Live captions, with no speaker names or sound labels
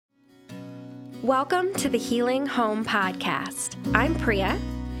Welcome to the Healing Home Podcast. I'm Priya.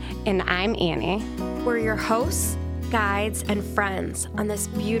 And I'm Annie. We're your hosts, guides, and friends on this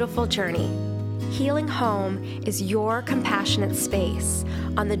beautiful journey. Healing Home is your compassionate space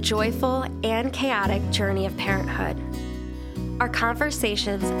on the joyful and chaotic journey of parenthood. Our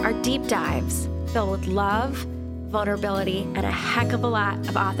conversations are deep dives filled with love, vulnerability, and a heck of a lot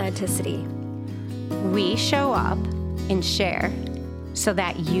of authenticity. We show up and share so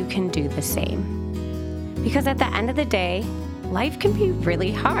that you can do the same. Because at the end of the day, life can be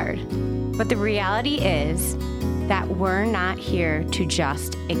really hard. But the reality is that we're not here to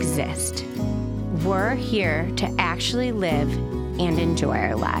just exist. We're here to actually live and enjoy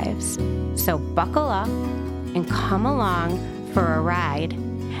our lives. So buckle up and come along for a ride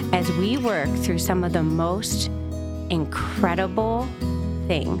as we work through some of the most incredible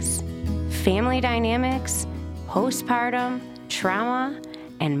things: family dynamics, postpartum, trauma,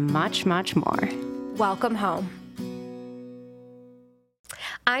 and much, much more. Welcome home.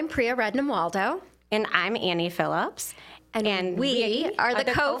 I'm Priya Rednam-Waldo. And I'm Annie Phillips. And we are the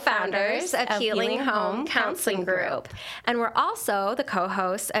co-founders of Healing Home Counseling Group. And we're also the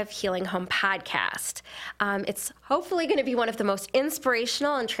co-hosts of Healing Home Podcast. It's hopefully going to be one of the most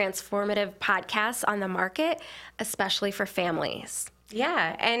inspirational and transformative podcasts on the market, especially for families.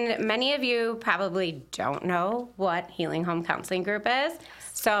 Yeah, and many of you probably don't know what Healing Home Counseling Group is.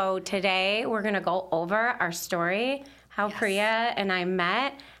 So today we're going to go over our story, how Priya and I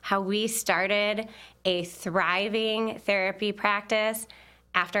met, how we started a thriving therapy practice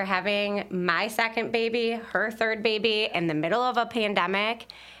after having my second baby, her third baby, in the middle of a pandemic.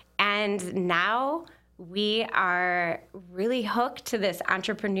 And now we are really hooked to this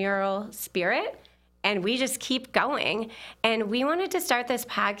entrepreneurial spirit. And we just keep going. And we wanted to start this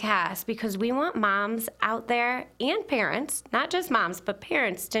podcast because we want moms out there and parents, not just moms, but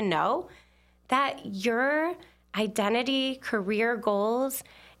parents, to know that your identity, career goals,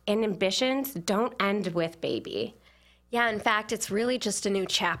 and ambitions don't end with baby. Yeah, in fact, it's really just a new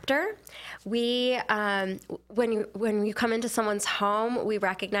chapter. We, when you come into someone's home, we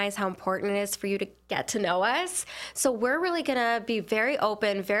recognize how important it is for you to get to know us. So we're really going to be very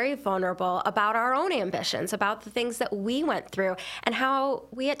open, very vulnerable about our own ambitions, about the things that we went through, and how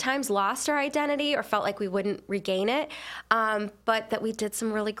we at times lost our identity or felt like we wouldn't regain it, but that we did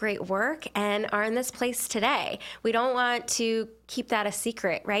some really great work and are in this place today. We don't want to keep that a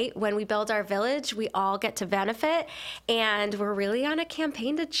secret, right? When we build our village, we all get to benefit, and we're really on a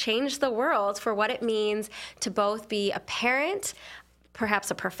campaign to change the world for what it means to both be a parent,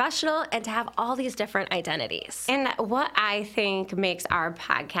 perhaps a professional, and to have all these different identities. And what I think makes our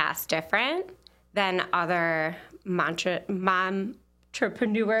podcast different than other mom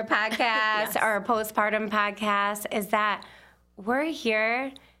entrepreneur podcasts or postpartum podcasts is that we're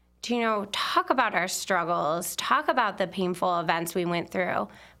here to, talk about our struggles, talk about the painful events we went through,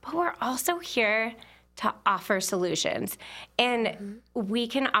 but we're also here to offer solutions. And we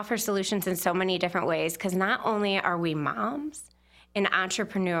can offer solutions in so many different ways because not only are we moms and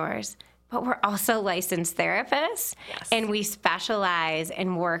entrepreneurs, but we're also licensed therapists. Yes. And we specialize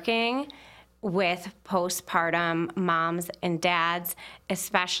in working with postpartum moms and dads,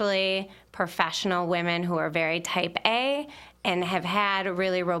 especially professional women who are very type A and have had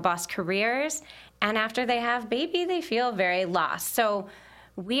really robust careers. And after they have baby, they feel very lost. So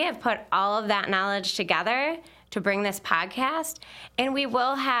we have put all of that knowledge together to bring this podcast. And we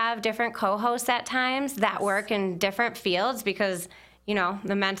will have different co-hosts at times that work in different fields because,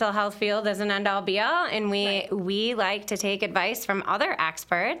 the mental health field is an end-all be-all. And we like to take advice from other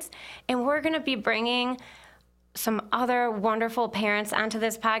experts. And we're going to be bringing some other wonderful parents onto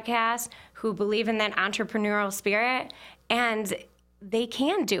this podcast who believe in that entrepreneurial spirit, and they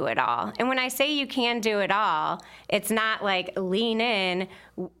can do it all. And when I say you can do it all, it's not like lean in,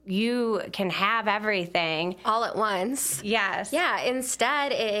 you can have everything All at once. Yes. Yeah,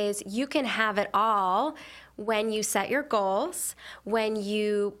 instead it is you can have it all when you set your goals, when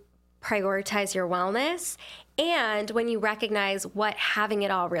you prioritize your wellness, and when you recognize what having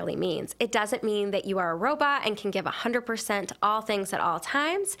it all really means. It doesn't mean that you are a robot and can give 100% to all things at all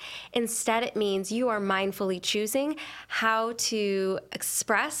times. Instead, it means you are mindfully choosing how to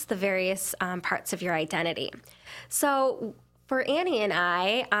express the various parts of your identity. So for Annie and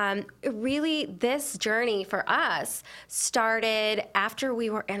I, really this journey for us started after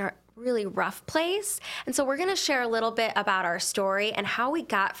we were in a really rough place. And so we're going to share a little bit about our story and how we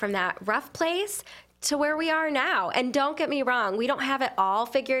got from that rough place to where we are now. And don't get me wrong, we don't have it all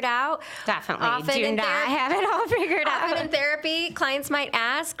figured out. Definitely do not have it all figured out. Often in therapy, clients might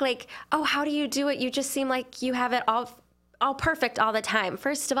ask, like, oh, how do you do it? You just seem like you have it all all perfect all the time.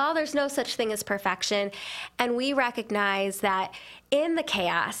 First of all, there's no such thing as perfection. And we recognize that in the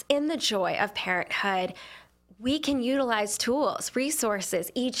chaos, in the joy of parenthood, we can utilize tools,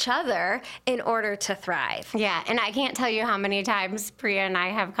 resources, each other in order to thrive. Yeah, and I can't tell you how many times Priya and I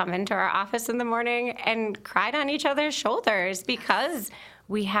have come into our office in the morning and cried on each other's shoulders because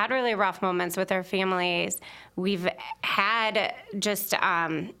we had really rough moments with our families. We've had just,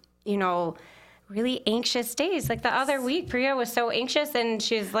 really anxious days. Like the other week, Priya was so anxious, and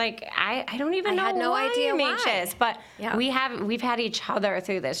she's like, I don't even know had no why idea I'm why. anxious. But Yeah. we've had each other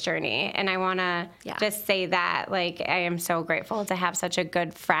through this journey, and I want to just say that, like, I am so grateful to have such a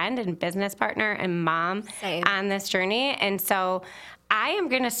good friend and business partner and mom Same. on this journey. And so I am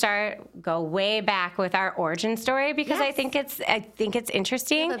going to go way back with our origin story because I think it's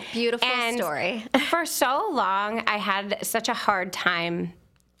interesting. You have a beautiful And story. For so long, I had such a hard time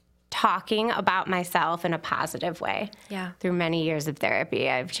talking about myself in a positive way. Yeah. Through many years of therapy,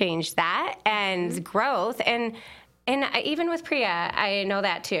 I've changed that and growth. And even with Priya, I know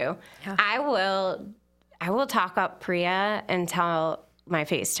that too. Yeah. I will talk up Priya until my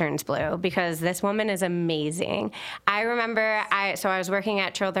face turns blue because this woman is amazing. I remember I was working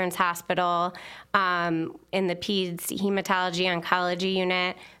at Children's Hospital in the Peds Hematology Oncology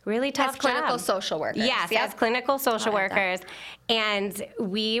Unit. Really tough As clinical job. social workers. Yes, Yep. as clinical social I like that. workers. And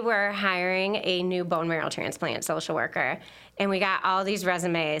we were hiring a new bone marrow transplant social worker. And we got all these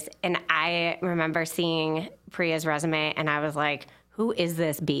resumes. And I remember seeing Priya's resume, and I was like, who is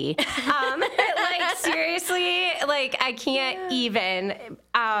this bee? Like, seriously, like, I can't even.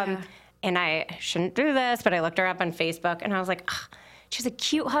 And I shouldn't do this, but I looked her up on Facebook, and I was like, ugh, she has a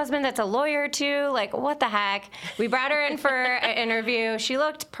cute husband that's a lawyer, too. Like, what the heck? We brought her in for an interview. She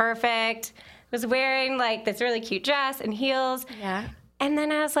looked perfect, was wearing, like, this really cute dress and heels. Yeah. And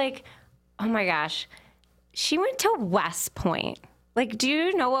then I was like, oh, my gosh, she went to West Point. Like, do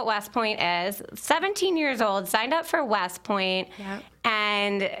you know what West Point is? 17 years old, signed up for West Point,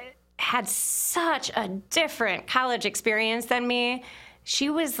 and had such a different college experience than me.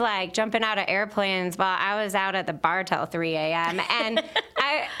 She was like jumping out of airplanes while I was out at the bar till 3 a.m. And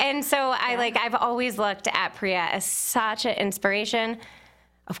I've always looked at Priya as such an inspiration.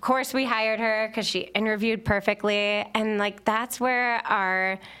 Of course, we hired her because she interviewed perfectly. And like, that's where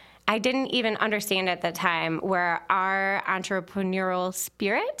I didn't even understand at the time, where our entrepreneurial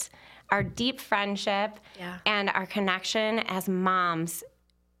spirit, our deep friendship, and our connection as moms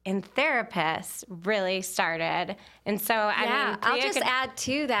and therapists really started. And so, I mean, I'll just add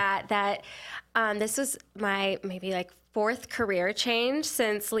to that this was my maybe like fourth career change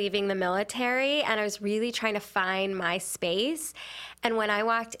since leaving the military, and I was really trying to find my space. And when I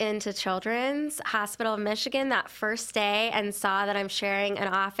walked into Children's Hospital of Michigan that first day and saw that I'm sharing an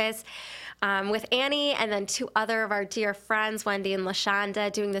office with Annie and then two other of our dear friends, Wendy and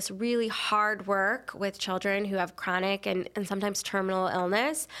LaShonda, doing this really hard work with children who have chronic and sometimes terminal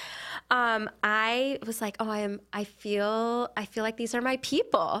illness, I was like, I feel like these are my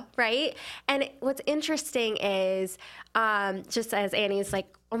people, right? And what's interesting is, just as Annie's like,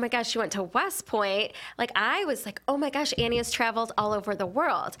 oh my gosh, she went to West Point. Like, I was like, oh my gosh, Annie has traveled all over the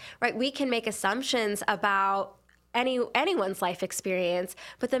world, right? We can make assumptions about anyone's life experience,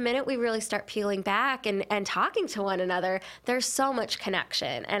 but the minute we really start peeling back and talking to one another, there's so much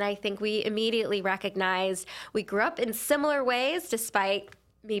connection. And I think we immediately recognized we grew up in similar ways, despite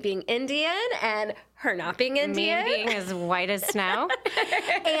me being Indian and her not being Indian. Me being as white as snow.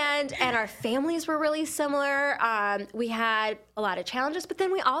 and our families were really similar. We had a lot of challenges, but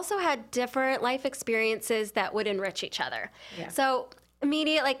then we also had different life experiences that would enrich each other. Yeah. So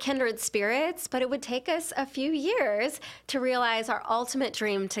immediate, like, kindred spirits, but it would take us a few years to realize our ultimate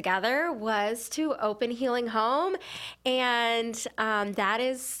dream together was to open Healing Home. And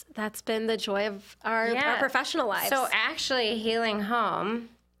that's been the joy of our professional lives. So actually, Healing Home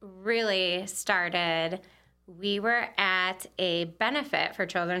really started, we were at a benefit for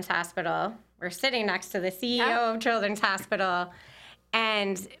Children's Hospital. We're sitting next to the CEO of Children's Hospital.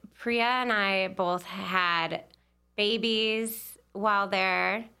 And Priya and I both had babies while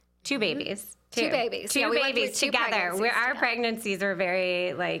they're two babies. Two babies. Two babies together. Where our pregnancies were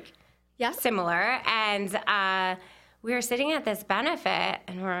very similar. And we were sitting at this benefit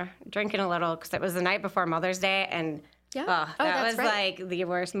and we're drinking a little because it was the night before Mother's Day. And that was like the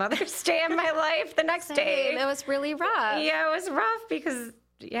worst Mother's Day of my life the next day. It was really rough. Yeah, it was rough because,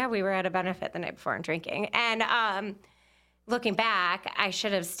 we were at a benefit the night before and drinking. And looking back, I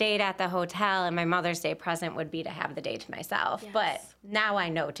should have stayed at the hotel, and my Mother's Day present would be to have the day to myself. Yes. But now I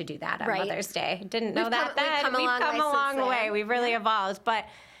know to do that on Mother's Day. Didn't know that then. We've come a long way. We've really evolved. But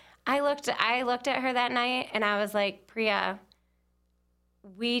I looked at her that night and I was like, Priya,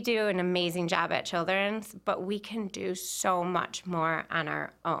 we do an amazing job at Children's, but we can do so much more on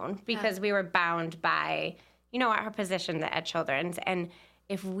our own because we were bound by, our position at Children's. And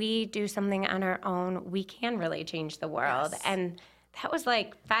if we do something on our own, we can really change the world. Yes. And that was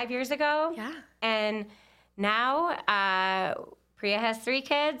like 5 years ago. Yeah. And now Priya has 3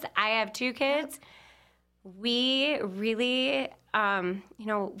 kids. I have 2 kids. We really,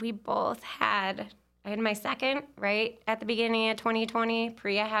 we both had... I had my second, right, at the beginning of 2020.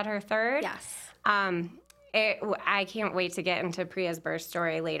 Priya had her third. Yes. I can't wait to get into Priya's birth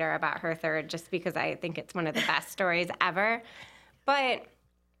story later about her third, just because I think it's one of the best stories ever. But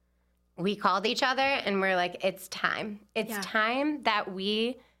we called each other and we're like, it's time. It's time that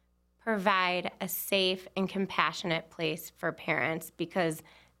we provide a safe and compassionate place for parents, because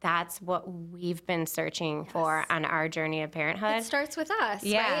that's what we've been searching for on our journey of parenthood. It starts with us,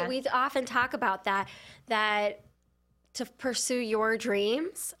 right? We often talk about that to pursue your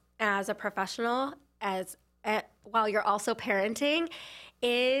dreams as a professional, while you're also parenting,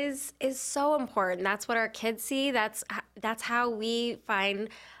 is so important. That's what our kids see. That's how we find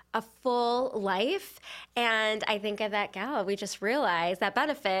a full life. And I think at that gala, we just realized that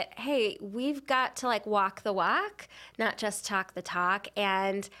benefit. Hey, we've got to walk the walk, not just talk the talk.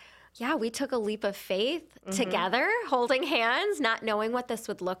 And yeah, we took a leap of faith together, holding hands, not knowing what this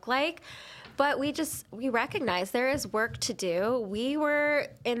would look like. But we recognized there is work to do. We were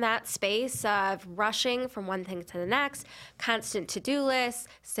in that space of rushing from one thing to the next, constant to-do lists,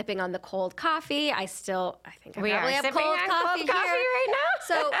 sipping on the cold coffee. I think I probably have cold coffee here right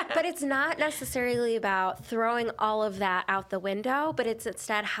now. But it's not necessarily about throwing all of that out the window, but it's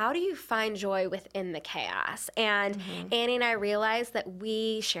instead, how do you find joy within the chaos? And Annie and I realized that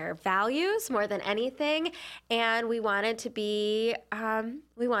we share values more than anything, and we wanted to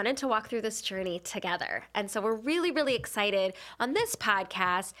walk through this journey together. And so we're really, really excited on this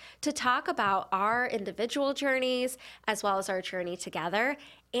podcast to talk about our individual journeys as well as our journey together,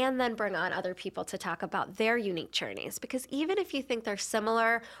 and then bring on other people to talk about their unique journeys. Because even if you think they're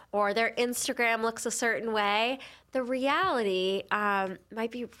similar or their Instagram looks a certain way, the reality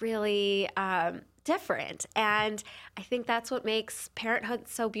might be really different. And I think that's what makes parenthood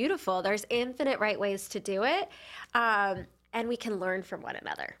so beautiful. There's infinite right ways to do it, and we can learn from one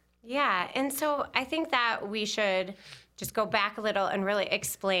another. Yeah, and so I think that we should just go back a little and really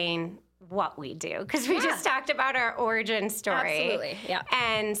explain what we do, because we just talked about our origin story. Absolutely, yeah.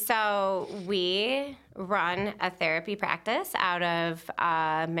 And so we run a therapy practice out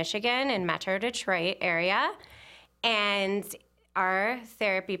of Michigan and Metro Detroit area, and our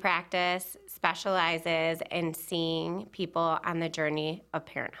therapy practice specializes in seeing people on the journey of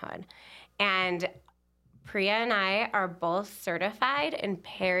parenthood. And Priya and I are both certified in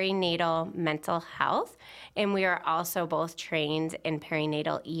perinatal mental health, and we are also both trained in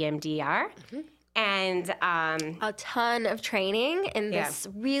perinatal EMDR. And a ton of training in this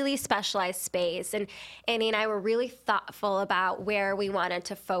really specialized space. And Annie and I were really thoughtful about where we wanted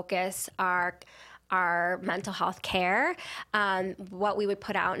to focus our mental health care, what we would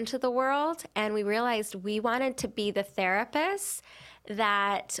put out into the world. And we realized we wanted to be the therapists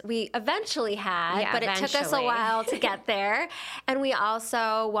that we eventually had, but it took us a while to get there. And we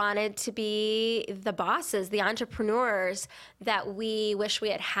also wanted to be the bosses, the entrepreneurs that we wish we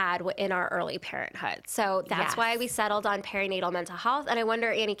had in our early parenthood. So that's why we settled on perinatal mental health. And I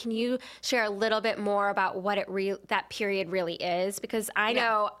wonder, Annie, can you share a little bit more about what that period really is? Because I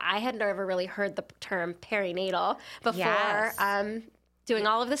know I had never really heard the term perinatal before doing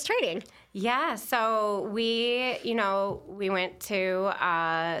all of this training. Yeah, so we went to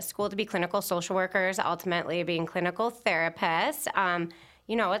school to be clinical social workers, ultimately being clinical therapists.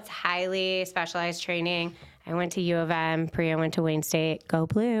 It's highly specialized training. I went to U of M. Priya went to Wayne State. Go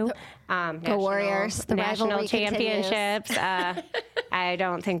Blue. Go Warriors. The national championships. I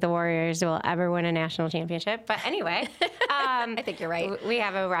don't think the Warriors will ever win a national championship. But anyway. I think you're right. We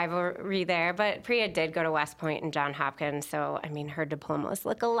have a rivalry there. But Priya did go to West Point and Johns Hopkins. So, her diplomas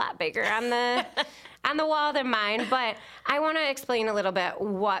look a lot bigger on the wall than mine. But I want to explain a little bit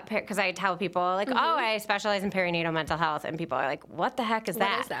because I tell people, I specialize in perinatal mental health. And people are like, what the heck is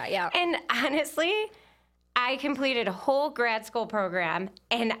that? What is that? Yeah. And honestly, I completed a whole grad school program,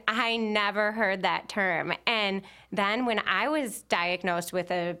 and I never heard that term. And then when I was diagnosed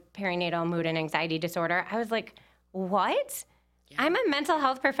with a perinatal mood and anxiety disorder, I was like, what? Yeah. I'm a mental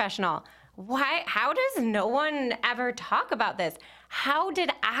health professional. Why? How does no one ever talk about this? How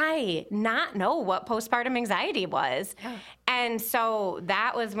did I not know what postpartum anxiety was? Yeah. And so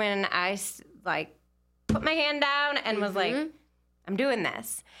that was when I put my hand down and was like, I'm doing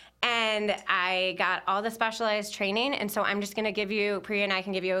this. And I got all the specialized training. And so I'm just going to give you, Priya and I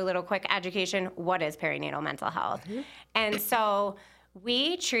can give you a little quick education. What is perinatal mental health? Mm-hmm. And so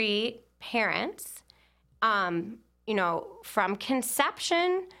we treat parents, from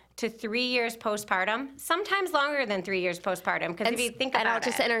conception to 3 years postpartum, sometimes longer than 3 years postpartum. Because if you think about it. And I'll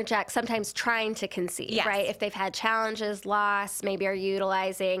just interject, sometimes trying to conceive, yes. right? If they've had challenges, loss, maybe are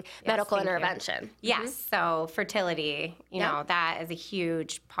utilizing medical intervention. Yes, so fertility, that is a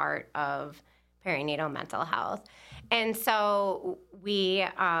huge part of perinatal mental health. And so we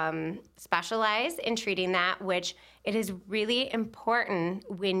specialize in treating that, which it is really important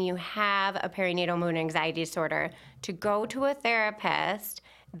when you have a perinatal mood and anxiety disorder to go to a therapist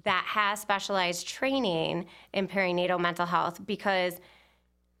that has specialized training in perinatal mental health, because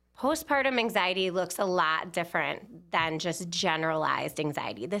postpartum anxiety looks a lot different than just generalized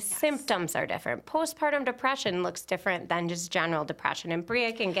anxiety. The symptoms are different. Postpartum depression looks different than just general depression. And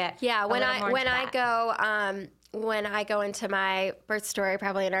Bria can get when I go into my birth story,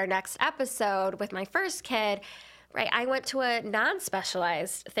 probably in our next episode with my first kid, right, I went to a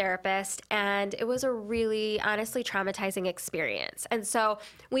non-specialized therapist, and it was a really, honestly, traumatizing experience. And so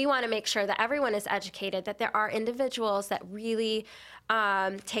we want to make sure that everyone is educated, that there are individuals that really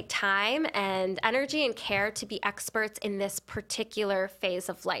take time and energy and care to be experts in this particular phase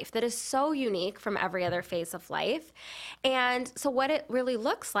of life that is so unique from every other phase of life. And so what it really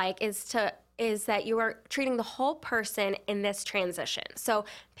looks like is that you are treating the whole person in this transition. So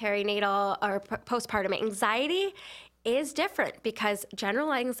perinatal or postpartum anxiety is different, because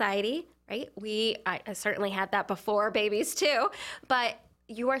general anxiety, right? I certainly had that before babies too, but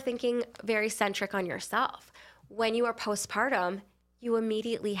you are thinking very centric on yourself. When you are postpartum, you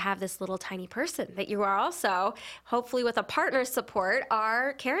immediately have this little tiny person that you are also, hopefully with a partner's support,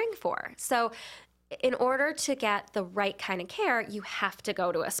 are caring for. So in order to get the right kind of care, you have to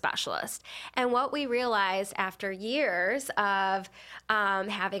go to a specialist. And what we realized after years of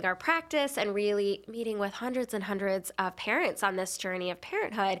having our practice and really meeting with hundreds and hundreds of parents on this journey of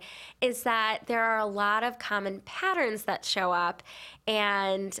parenthood is that there are a lot of common patterns that show up.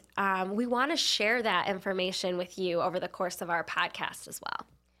 And we want to share that information with you over the course of our podcast as well.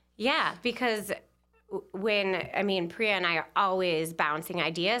 Yeah, because Priya and I are always bouncing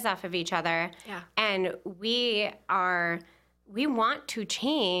ideas off of each other. Yeah. And we want to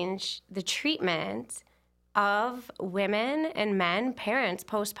change the treatment of women and men, parents,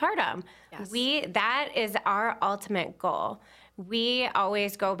 postpartum. Yes. That is our ultimate goal. We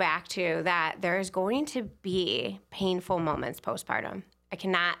always go back to that there's going to be painful moments postpartum. I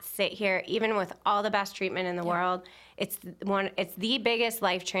cannot sit here, even with all the best treatment in the world. It's the biggest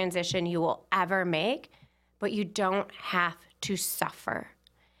life transition you will ever make, but you don't have to suffer.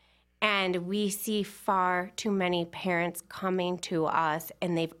 And we see far too many parents coming to us,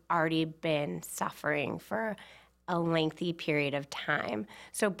 and they've already been suffering for a lengthy period of time.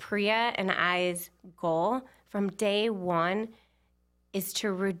 So Priya and I's goal from day one is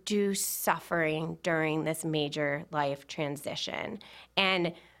to reduce suffering during this major life transition.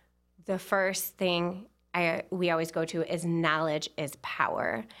 And the first thing we always go to is knowledge is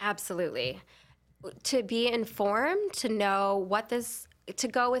power. Absolutely. To be informed, to know to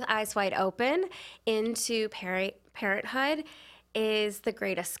go with eyes wide open into parenthood is the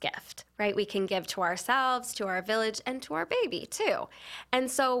greatest gift, right? We can give to ourselves, to our village, and to our baby too. And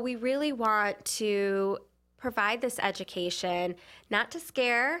so we really want to provide this education, not to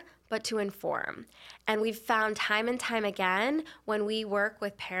scare, but to inform. And we've found time and time again when we work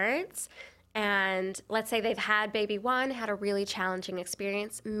with parents, and let's say they've had baby one, had a really challenging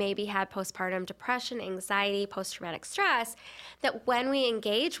experience, maybe had postpartum depression, anxiety, post-traumatic stress, that when we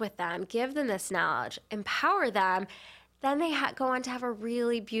engage with them, give them this knowledge, empower them, then they go on to have a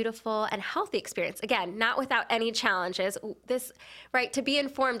really beautiful and healthy experience. Again, not without any challenges. Right, to be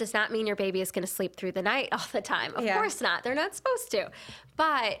informed does not mean your baby is going to sleep through the night all the time. Of course not. They're not supposed to.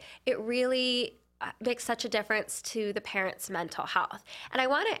 But it really makes such a difference to the parent's mental health. And I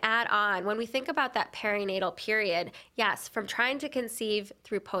want to add on, when we think about that perinatal period, yes, from trying to conceive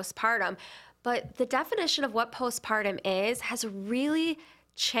through postpartum, but the definition of what postpartum is has really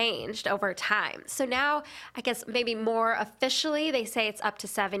changed over time. So now, I guess maybe more officially, they say it's up to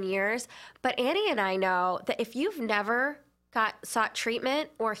 7 years. But Annie and I know that if you've never sought treatment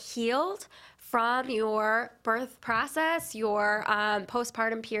or healed from your birth process, your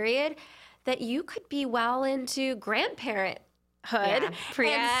postpartum period, that you could be well into grandparenthood and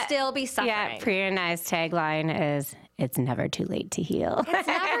still be suffering. Yeah, Priya and I's tagline is, it's never too late to heal. It's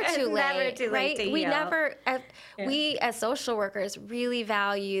never too late. Never too late right? to We heal. never, we as social workers really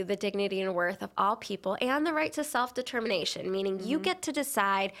value the dignity and worth of all people and the right to self-determination, meaning you get to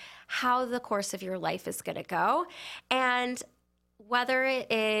decide how the course of your life is going to go. And whether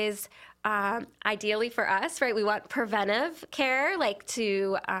it is ideally for us, right, we want preventive care, like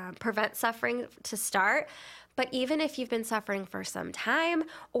to prevent suffering to start. But even if you've been suffering for some time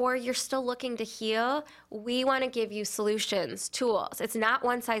or you're still looking to heal, we want to give you solutions, tools. It's not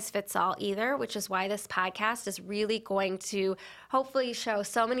one size fits all either, which is why this podcast is really going to hopefully show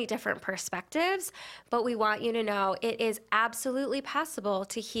so many different perspectives. But we want you to know it is absolutely possible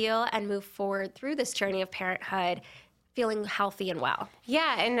to heal and move forward through this journey of parenthood feeling healthy and well.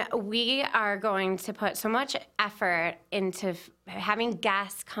 Yeah, and we are going to put so much effort into having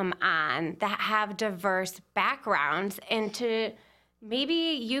guests come on that have diverse backgrounds, and to maybe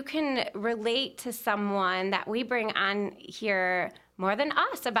you can relate to someone that we bring on here more than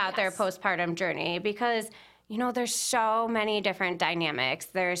us about their postpartum journey, because you know there's so many different dynamics.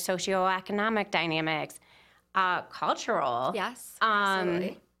 There's socioeconomic dynamics, cultural. Yes,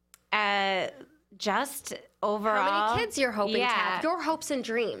 absolutely. Just overall. How many kids you're hoping to have. Your hopes and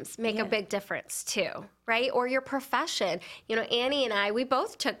dreams make a big difference too, right? Or your profession. You know, Annie and I, we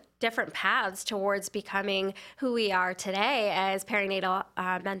both took different paths towards becoming who we are today as perinatal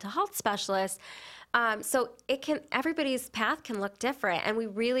mental health specialists. So everybody's path can look different. And we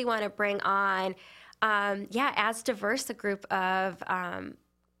really want to bring on, as diverse a group of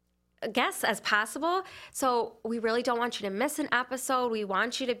guests as possible. So we really don't want you to miss an episode. We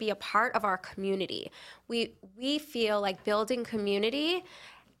want you to be a part of our community. We feel like building community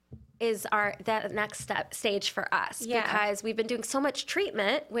is that next stage for us, because we've been doing so much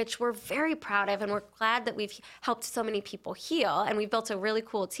treatment, which we're very proud of, and we're glad that we've helped so many people heal. And we've built a really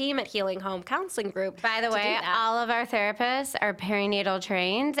cool team at Healing Home Counseling Group. By the way, all of our therapists are perinatal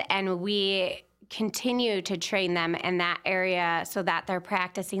trained, and we continue to train them in that area so that they're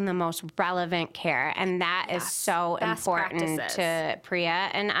practicing the most relevant care. And that is so important to Priya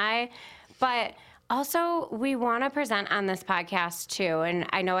and I. But also, we want to present on this podcast too, and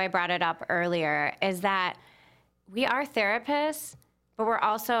I know I brought it up earlier, is that we are therapists, but we're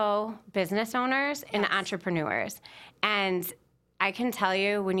also business owners and entrepreneurs. And I can tell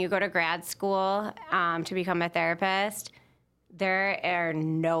you, when you go to grad school to become a therapist, there are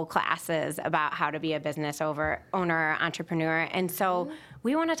no classes about how to be a business owner or entrepreneur. And so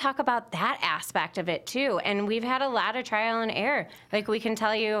we want to talk about that aspect of it too. And we've had a lot of trial and error. Like, we can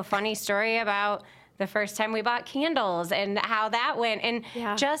tell you a funny story about the first time we bought candles and how that went. And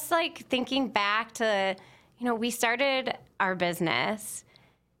just like thinking back to, you know, we started our business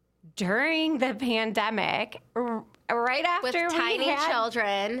during the pandemic, right after with tiny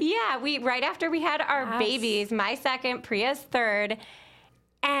children. Yeah, right after we had our babies, my second, Priya's third.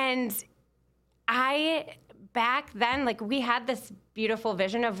 And I, back then, like, we had this beautiful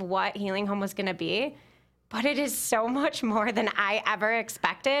vision of what Healing Home was going to be, but it is so much more than I ever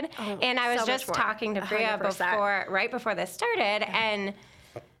expected. And I was just talking to Priya right before this started, and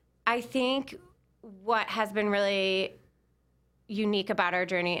I think what has been really unique about our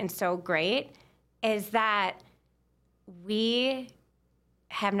journey and so great is that we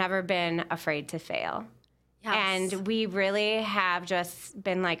have never been afraid to fail. Yes. And we really have just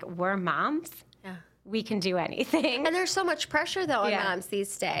been like, we're moms. Yeah. We can do anything. And there's so much pressure, though, on moms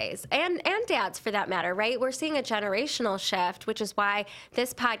these days, and dads for that matter, right? We're seeing a generational shift, which is why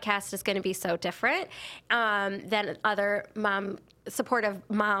this podcast is going to be so different than other supportive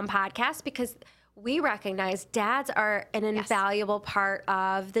mom podcasts, because we recognize dads are an invaluable part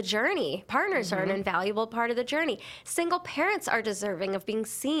of the journey. Partners are an invaluable part of the journey. Single parents are deserving of being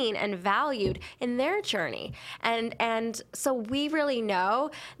seen and valued in their journey. And so we really know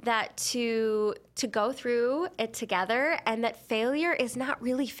that to go through it together, and that failure is not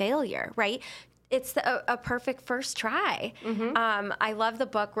really failure, right? It's a perfect first try. I love the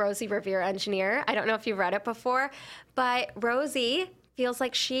book Rosie Revere Engineer. I don't know if you've read it before, but Rosie feels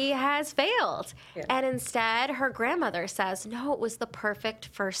like she has failed. Yeah. And instead, her grandmother says, no, it was the perfect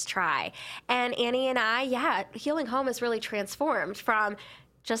first try. And Annie and I, Healing Home has really transformed from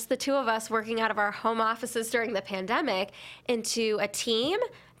just the two of us working out of our home offices during the pandemic into a team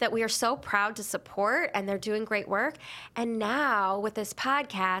that we are so proud to support, and they're doing great work. And now with this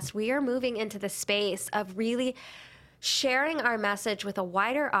podcast, we are moving into the space of really sharing our message with a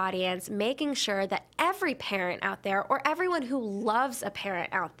wider audience, making sure that every parent out there, or everyone who loves a parent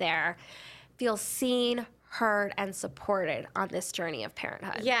out there, feels seen, heard, and supported on this journey of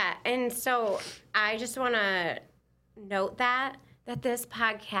parenthood. Yeah, and so I just want to note that this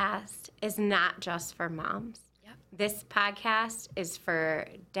podcast is not just for moms. Yep. this podcast is for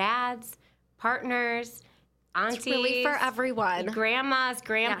dads, partners, aunties. It's really for everyone. Grandmas,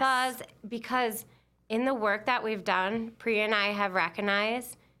 grandpas, because in the work that we've done, Priya and I have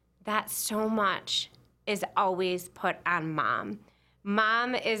recognized that so much is always put on mom.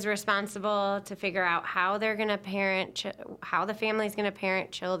 Mom is responsible to figure out how they're going to parent, how the family's going to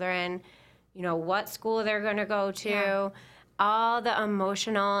parent children, what school they're going to go to, all the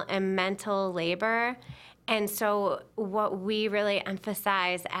emotional and mental labor. And so what we really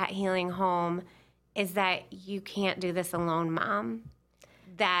emphasize at Healing Home is that you can't do this alone, mom.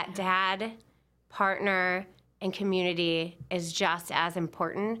 That dad, partner, and community is just as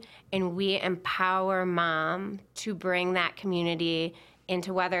important, and we empower mom to bring that community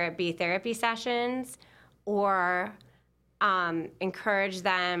into whether it be therapy sessions or encourage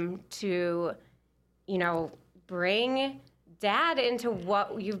them to, bring dad into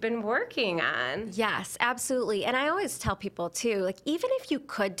what you've been working on. Yes, absolutely. And I always tell people too, even if you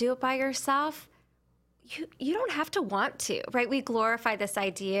could do it by yourself, you don't have to want to, right? We glorify this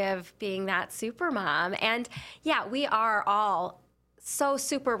idea of being that super mom. And yeah, we are all so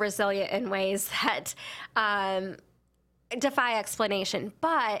super resilient in ways that defy explanation.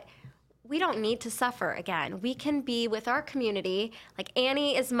 But we don't need to suffer again. We can be with our community. Like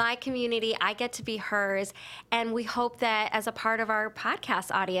Annie is my community. I get to be hers. And we hope that as a part of our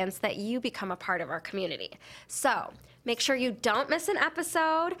podcast audience, that you become a part of our community. So make sure you don't miss an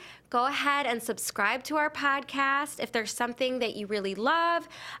episode. Go ahead and subscribe to our podcast. If there's something that you really love,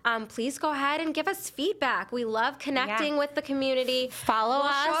 please go ahead and give us feedback. We love connecting with the community. Follow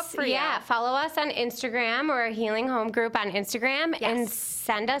us. Follow us on Instagram or Healing Home Group on Instagram and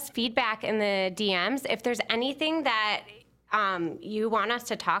send us feedback in the DMs. If there's anything that you want us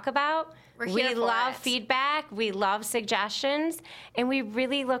to talk about, we love feedback, we love suggestions, and we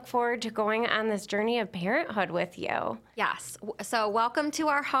really look forward to going on this journey of parenthood with you. Yes. So welcome to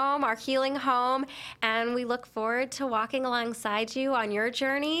our home, our healing home, and we look forward to walking alongside you on your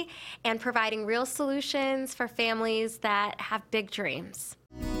journey and providing real solutions for families that have big dreams.